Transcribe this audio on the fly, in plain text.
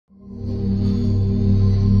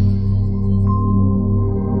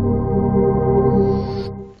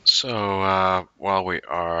while we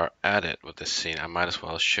are at it with this scene, I might as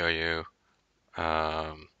well show you. What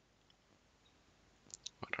on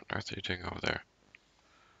earth are you doing over there?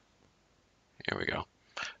 Here we go.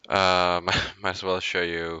 Might as well show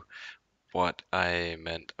you what I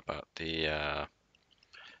meant about the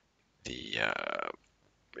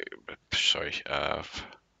sorry,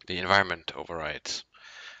 the environment overrides.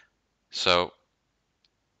 So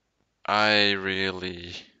let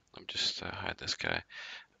me just hide this guy.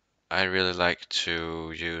 I really like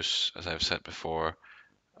to use, as I've said before,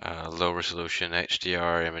 low resolution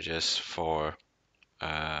HDR images for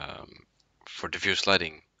diffuse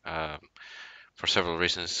lighting for several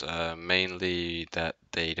reasons. Mainly that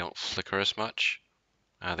they don't flicker as much.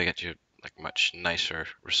 They get you like much nicer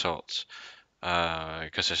results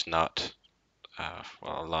because there's not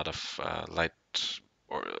a lot of light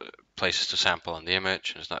or places to sample on the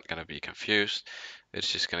image, and it's not going to be confused.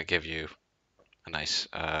 It's just going to give you a nice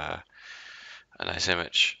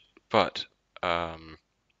image. But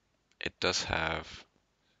it does have,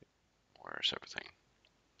 where's everything?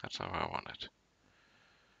 That's not what I wanted.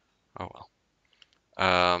 Oh well.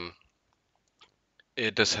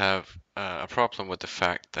 It does have a problem with the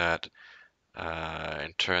fact that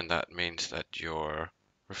in turn that means that your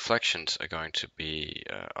reflections are going to be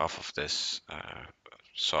off of this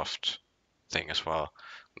soft thing as well,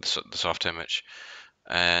 the soft image.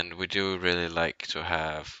 And we do really like to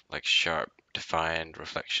have like sharp, defined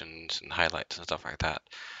reflections and highlights and stuff like that.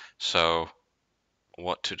 So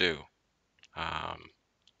what to do?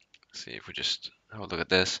 See if we just have a look at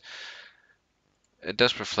this. It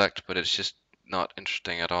does reflect, but it's just not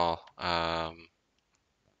interesting at all.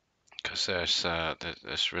 Because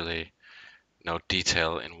there's really no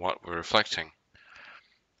detail in what we're reflecting.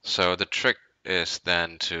 So the trick is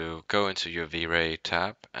then to go into your V-Ray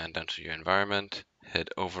tab and then to your environment,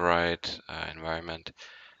 hit override environment,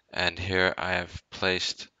 and here I have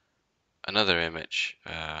placed another image,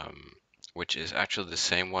 which is actually the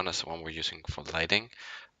same one as the one we're using for lighting,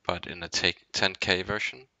 but in a 10K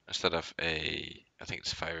version instead of I think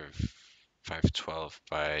it's 512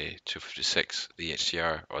 by 256, the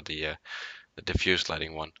HDR or the diffuse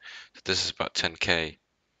lighting one. So this is about 10K,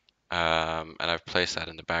 and I've placed that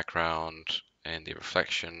in the background in the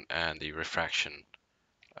reflection and the refraction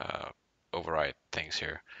override things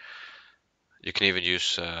here. You can even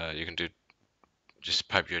use you can do just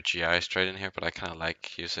pipe your GI straight in here, but I kind of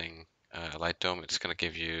like using Light Dome. It's going to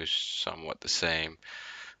give you somewhat the same.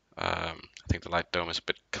 I think the Light Dome is a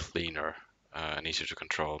bit cleaner and easier to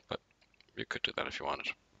control, but you could do that if you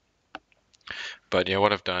wanted. But yeah,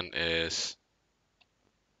 what I've done is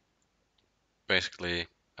basically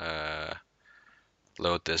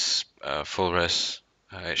load this full res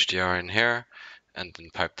HDR in here and then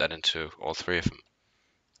pipe that into all three of them.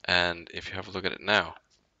 And if you have a look at it now,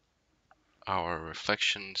 our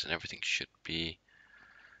reflections and everything should be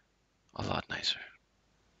a lot nicer.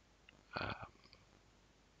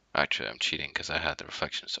 Actually, I'm cheating because I had the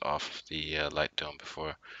reflections off the Light Dome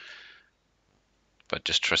before. But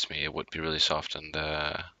just trust me, it would be really soft and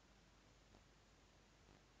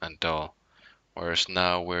dull. Whereas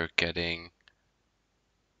now we're getting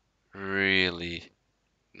really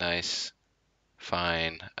nice,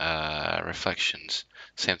 fine reflections.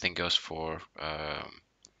 Same thing goes for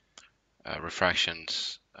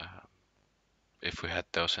refractions, if we had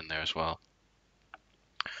those in there as well.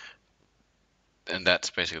 And that's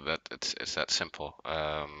basically that. It's that simple.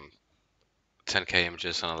 10K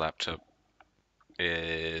images on a laptop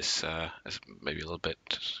is maybe a little bit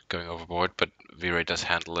going overboard, but V-Ray does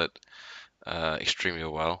handle it extremely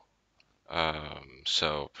well.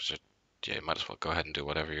 So yeah, you might as well go ahead and do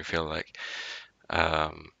whatever you feel like.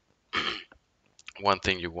 One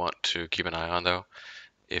thing you want to keep an eye on though,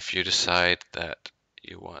 if you decide that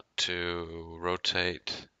you want to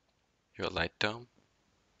rotate your light dome,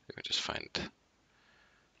 let me just find it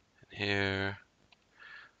in here.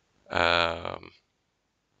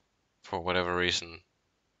 For whatever reason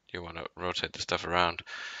you want to rotate the stuff around,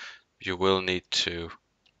 you will need to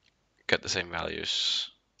get the same values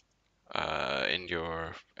in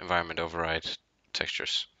your environment override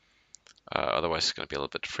textures. Otherwise, it's going to be a little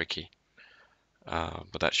bit freaky.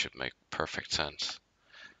 But that should make perfect sense.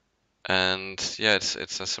 And yeah, it's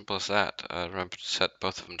as simple as that. Remember to set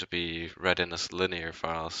both of them to be read in as linear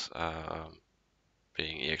files,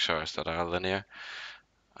 being EXRs that are linear.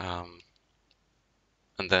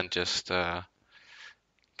 And then just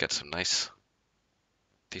get some nice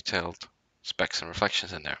detailed specs and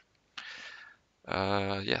reflections in there.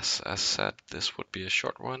 Yes, as said, this would be a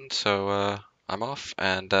short one, so I'm off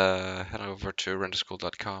and head over to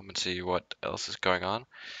renderschool.com and see what else is going on.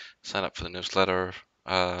 Sign up for the newsletter,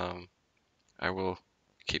 I will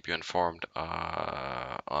keep you informed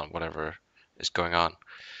on whatever is going on.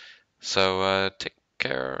 So take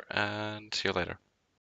care and see you later.